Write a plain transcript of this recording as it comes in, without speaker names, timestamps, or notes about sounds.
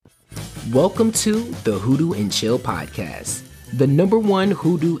Welcome to the Hoodoo and Chill podcast, the #1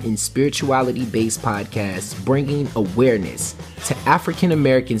 hoodoo and spirituality-based podcast bringing awareness to African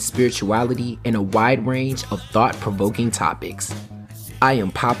American spirituality in a wide range of thought-provoking topics. I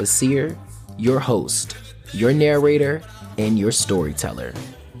am Papa Seer, your host, your narrator, and your storyteller.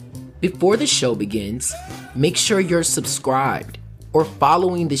 Before the show begins, make sure you're subscribed or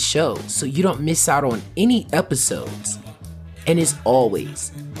following the show so you don't miss out on any episodes. And as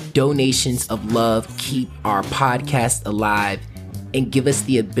always, donations of love keep our podcast alive and give us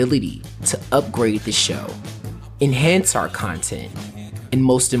the ability to upgrade the show, enhance our content, and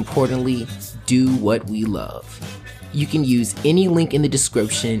most importantly, do what we love. You can use any link in the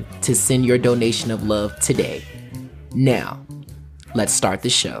description to send your donation of love today. Now, let's start the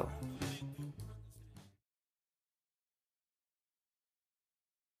show.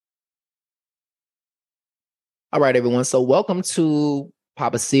 All right, everyone. So welcome to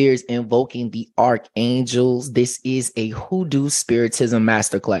Papa Seer's Invoking the Arcangels. This is a Hoodoo Spiritism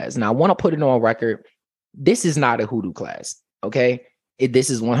Masterclass. Now, I want to put it on record. This is not a Hoodoo class, okay? This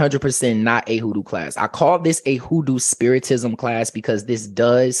is 100% not a Hoodoo class. I call this a Hoodoo Spiritism class because this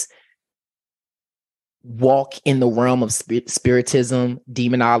does walk in the realm of spiritism,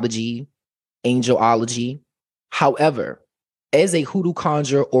 demonology, angelology. However, as a Hoodoo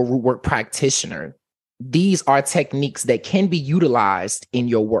conjurer or root work practitioner, these are techniques that can be utilized in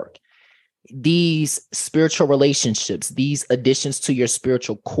your work. These spiritual relationships, these additions to your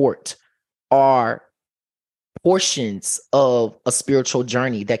spiritual court are portions of a spiritual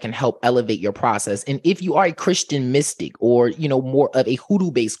journey that can help elevate your process. And if you are a Christian mystic or, more of a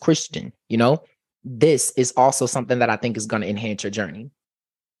hoodoo-based Christian, this is also something that I think is going to enhance your journey.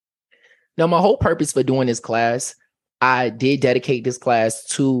 Now, my whole purpose for doing this class, I did dedicate this class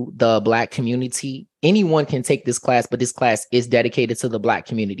to the Black community. Anyone can take this class, but this class is dedicated to the Black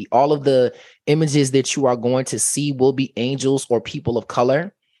community. All of the images that you are going to see will be angels or people of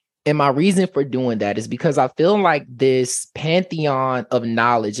color. And my reason for doing that is because I feel like this pantheon of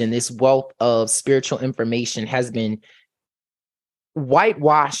knowledge and this wealth of spiritual information has been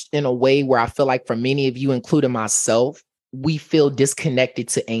whitewashed in a way where I feel like for many of you, including myself, we feel disconnected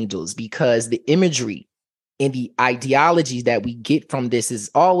to angels because the imagery and the ideology that we get from this is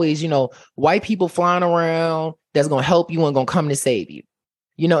always, white people flying around that's going to help you and going to come to save you.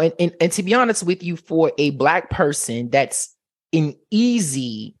 And to be honest with you, for a Black person, that's an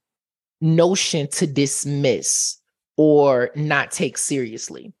easy notion to dismiss or not take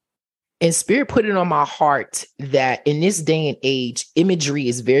seriously. And Spirit put it on my heart that in this day and age, imagery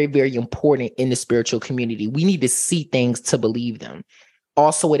is very, very important in the spiritual community. We need to see things to believe them.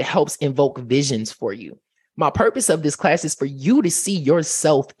 Also, it helps invoke visions for you. My purpose of this class is for you to see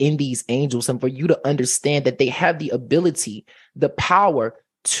yourself in these angels and for you to understand that they have the ability, the power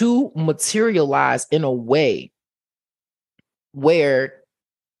to materialize in a way where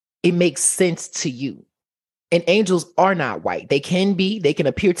it makes sense to you. And angels are not white. They can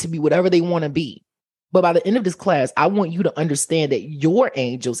appear to be whatever they want to be. But by the end of this class, I want you to understand that your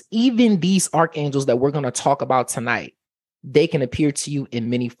angels, even these archangels that we're going to talk about tonight, they can appear to you in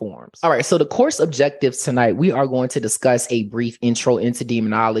many forms. All right, so the course objectives tonight, we are going to discuss a brief intro into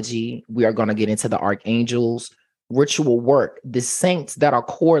demonology. We are going to get into the archangels, ritual work, the saints that are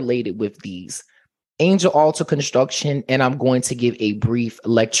correlated with these, angel altar construction, and I'm going to give a brief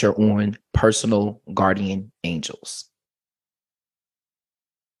lecture on personal guardian angels.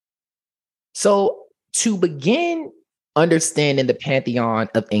 So to begin understanding the pantheon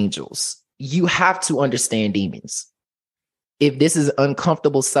of angels, you have to understand demons. If this is an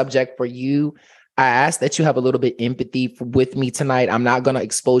uncomfortable subject for you, I ask that you have a little bit empathy with me tonight. I'm not going to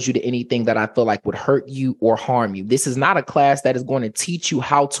expose you to anything that I feel like would hurt you or harm you. This is not a class that is going to teach you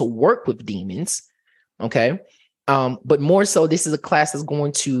how to work with demons, okay? But more so, this is a class that's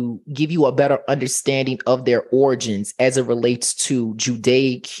going to give you a better understanding of their origins as it relates to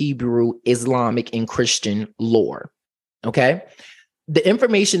Judaic, Hebrew, Islamic, and Christian lore, okay? The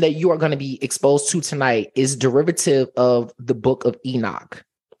information that you are going to be exposed to tonight is derivative of the book of Enoch,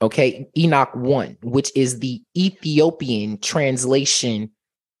 okay? Enoch 1, which is the Ethiopian translation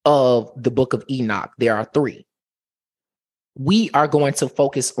of the book of Enoch. There are 3. We are going to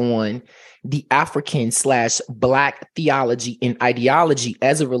focus on the African/Black theology and ideology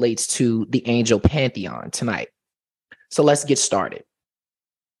as it relates to the angel pantheon tonight. So let's get started.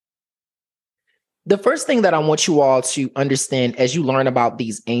 The first thing that I want you all to understand as you learn about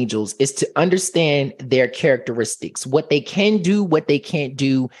these angels is to understand their characteristics, what they can do, what they can't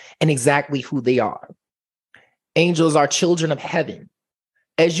do, and exactly who they are. Angels are children of heaven.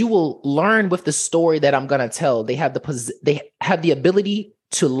 As you will learn with the story that I'm going to tell, they have the ability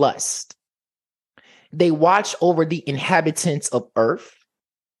to lust. They watch over the inhabitants of earth.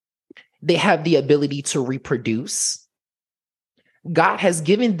 They have the ability to reproduce. God has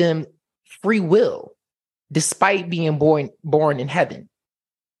given them free will, despite being born in heaven.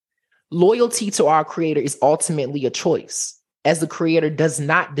 Loyalty to our Creator is ultimately a choice, as the Creator does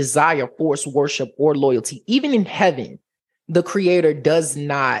not desire forced worship or loyalty. Even in heaven, the Creator does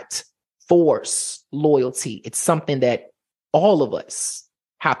not force loyalty. It's something that all of us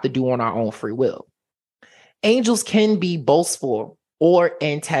have to do on our own free will. Angels can be boastful or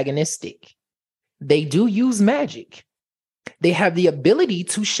antagonistic. They do use magic. They have the ability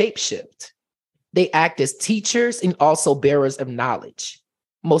to shapeshift. They act as teachers and also bearers of knowledge.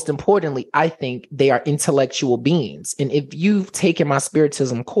 Most importantly, I think they are intellectual beings. And if you've taken my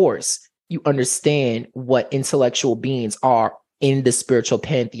Spiritism course, you understand what intellectual beings are in the spiritual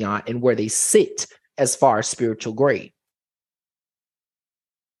pantheon and where they sit as far as spiritual grade.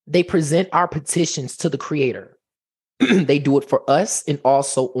 They present our petitions to the Creator. They do it for us and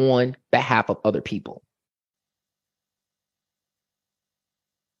also on behalf of other people.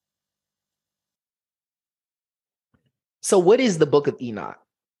 So what is the Book of Enoch?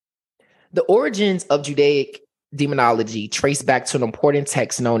 The origins of Judaic demonology trace back to an important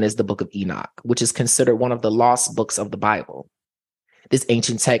text known as the Book of Enoch, which is considered one of the lost books of the Bible. This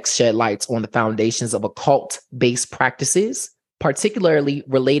ancient text shed light on the foundations of occult-based practices, particularly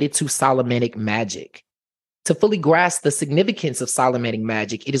related to Solomonic magic. To fully grasp the significance of Solomonic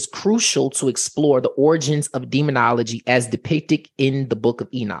magic, it is crucial to explore the origins of demonology as depicted in the Book of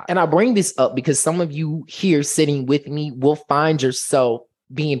Enoch. And I bring this up because some of you here sitting with me will find yourself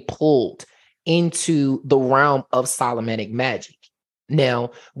being pulled into the realm of Solomonic magic.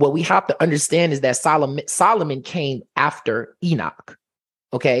 Now, what we have to understand is that Solomon came after Enoch,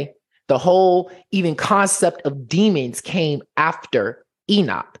 okay? The whole even concept of demons came after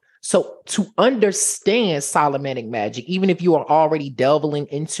Enoch. So to understand Solomonic magic, even if you are already delving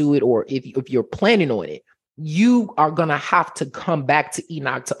into it or if you're planning on it, you are going to have to come back to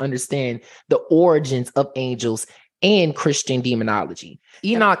Enoch to understand the origins of angels and Christian demonology.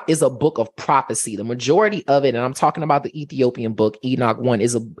 Enoch is a book of prophecy. The majority of it, and I'm talking about the Ethiopian book, Enoch 1,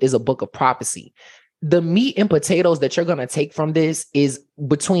 is a book of prophecy. The meat and potatoes that you're going to take from this is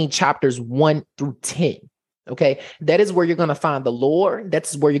between chapters 1 through 10. Okay, that is where you're going to find the lore.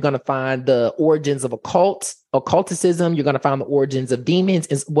 That's where you're going to find the origins of occulticism. You're going to find the origins of demons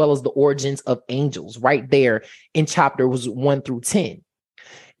as well as the origins of angels right there in chapters 1 through 10.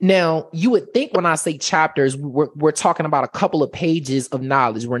 Now, you would think when I say chapters, we're talking about a couple of pages of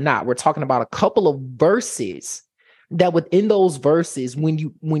knowledge. We're not. We're talking about a couple of verses that within those verses, when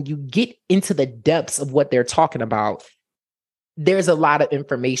you get into the depths of what they're talking about, there's a lot of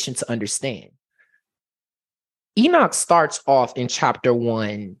information to understand. Enoch starts off in chapter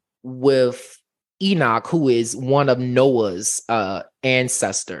 1 with Enoch, who is one of Noah's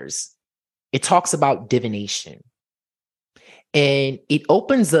ancestors. It talks about divination. And it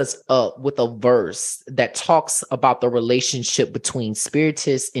opens us up with a verse that talks about the relationship between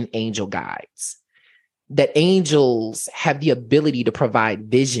spiritists and angel guides. That angels have the ability to provide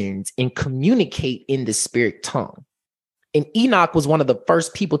visions and communicate in the spirit tongue. And Enoch was one of the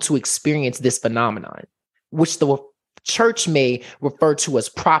first people to experience this phenomenon, which the church may refer to as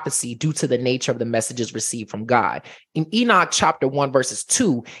prophecy due to the nature of the messages received from God. In Enoch chapter 1, verses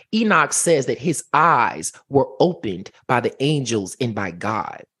 2, Enoch says that his eyes were opened by the angels and by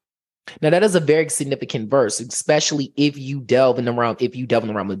God. Now, that is a very significant verse, especially if you delve in the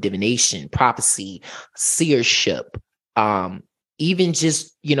realm of divination, prophecy, seership, even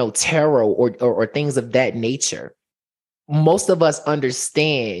just, tarot or things of that nature. Most of us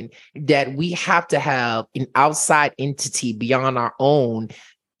understand that we have to have an outside entity beyond our own,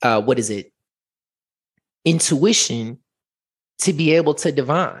 intuition to be able to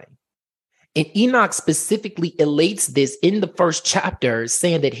divine. And Enoch specifically elates this in the first chapter,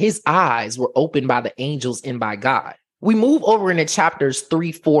 saying that his eyes were opened by the angels and by God. We move over into chapters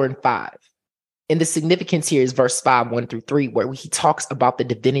 3, 4, and 5. And the significance here is verse 5, 1 through 3, where he talks about the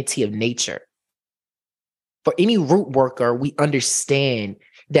divinity of nature. For any root worker, we understand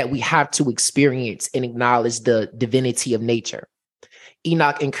that we have to experience and acknowledge the divinity of nature.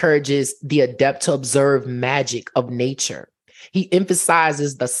 Enoch encourages the adept to observe magic of nature. He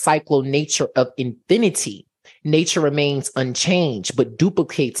emphasizes the cyclical nature of infinity. Nature remains unchanged, but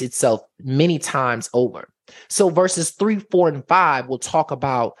duplicates itself many times over. So verses 3, 4, and 5 will talk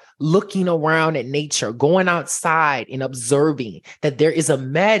about looking around at nature, going outside and observing that there is a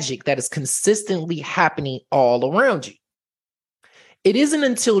magic that is consistently happening all around you. It isn't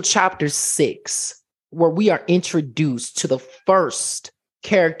until chapter 6 where we are introduced to the first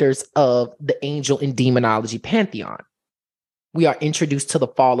characters of the angel and demonology pantheon. We are introduced to the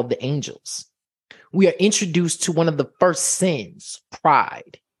fall of the angels. We are introduced to one of the first sins,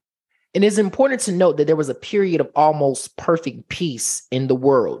 pride. And it's important to note that there was a period of almost perfect peace in the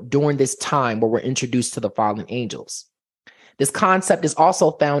world during this time where we're introduced to the fallen angels. This concept is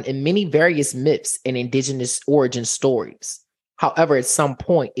also found in many various myths and indigenous origin stories. However, at some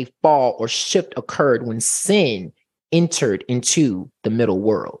point, a fall or shift occurred when sin entered into the middle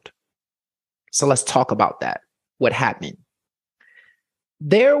world. So let's talk about that. What happened?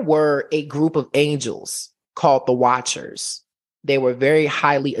 There were a group of angels called the Watchers. They were very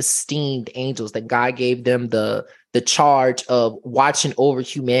highly esteemed angels that God gave them the charge of watching over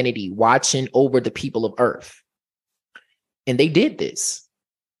humanity, watching over the people of earth. And they did this.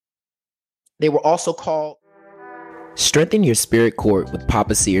 They were also called... Strengthen your spirit cord with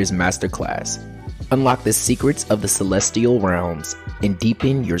Papa Seer's Masterclass. Unlock the secrets of the celestial realms and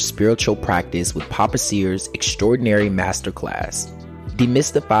deepen your spiritual practice with Papa Seer's extraordinary Masterclass.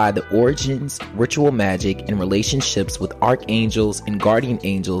 Demystify the origins, ritual magic, and relationships with archangels and guardian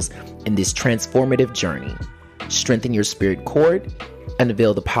angels in this transformative journey. Strengthen your spirit cord,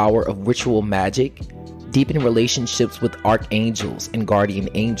 unveil the power of ritual magic, deepen relationships with archangels and guardian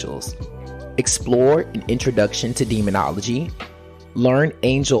angels, explore an introduction to demonology, learn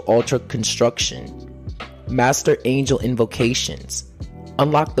angel altar construction, master angel invocations,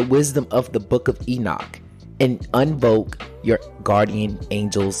 unlock the wisdom of the Book of Enoch, and invoke your guardian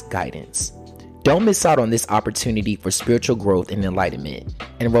angel's guidance. Don't miss out on this opportunity for spiritual growth and enlightenment.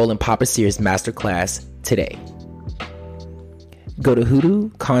 Enroll in Papa Seer's Masterclass today. Go to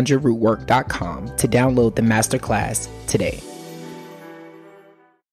hoodooconjurerootwork.com to download the Masterclass today.